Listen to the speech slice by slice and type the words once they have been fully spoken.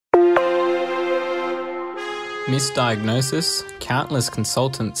Misdiagnosis, countless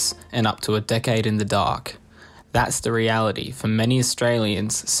consultants, and up to a decade in the dark. That's the reality for many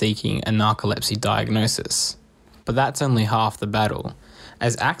Australians seeking a narcolepsy diagnosis. But that's only half the battle,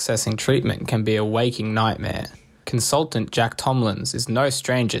 as accessing treatment can be a waking nightmare. Consultant Jack Tomlins is no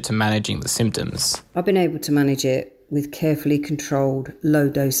stranger to managing the symptoms. I've been able to manage it with carefully controlled, low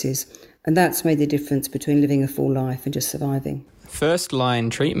doses, and that's made the difference between living a full life and just surviving. First-line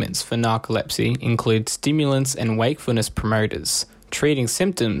treatments for narcolepsy include stimulants and wakefulness promoters, treating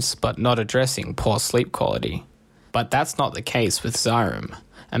symptoms but not addressing poor sleep quality. But that's not the case with Xyrem,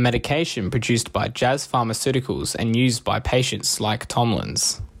 a medication produced by Jazz Pharmaceuticals and used by patients like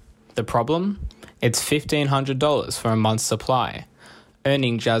Tomlins. The problem? It's $1,500 for a month's supply,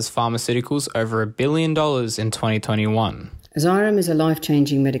 earning Jazz Pharmaceuticals over $1 billion in 2021. Xyrem is a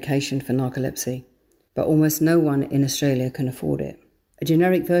life-changing medication for narcolepsy, but almost no one in Australia can afford it. A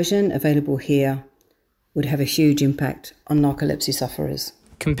generic version available here would have a huge impact on narcolepsy sufferers.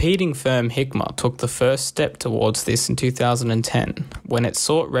 Competing firm Hikma took the first step towards this in 2010 when it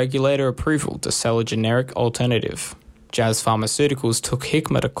sought regulator approval to sell a generic alternative. Jazz Pharmaceuticals took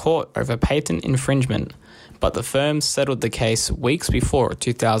Hikma to court over patent infringement, but the firm settled the case weeks before a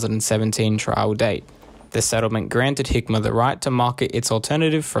 2017 trial date. The settlement granted Hikma the right to market its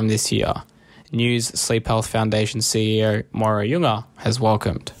alternative from this year. News Sleep Health Foundation CEO Maura Junger has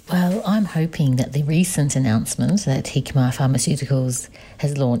welcomed. Well, I'm hoping that the recent announcement that Hikma Pharmaceuticals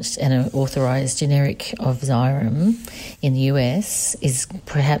has launched an authorised generic of Xyrem in the US is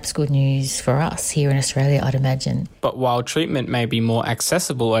perhaps good news for us here in Australia, I'd imagine. But while treatment may be more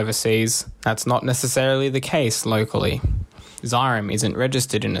accessible overseas, that's not necessarily the case locally. Xyrem isn't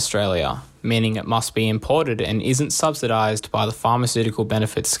registered in Australia, meaning it must be imported and isn't subsidised by the Pharmaceutical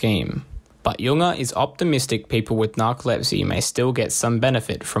Benefits Scheme. But Junger is optimistic people with narcolepsy may still get some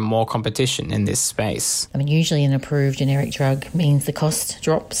benefit from more competition in this space. I mean, usually an approved generic drug means the cost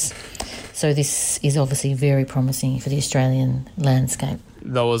drops, so this is obviously very promising for the Australian landscape.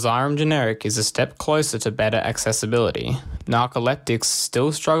 Though a Xyrem generic is a step closer to better accessibility, narcoleptics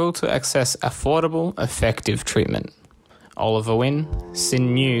still struggle to access affordable, effective treatment. Oliver Wynne,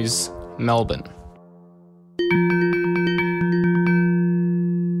 SYN News, Melbourne.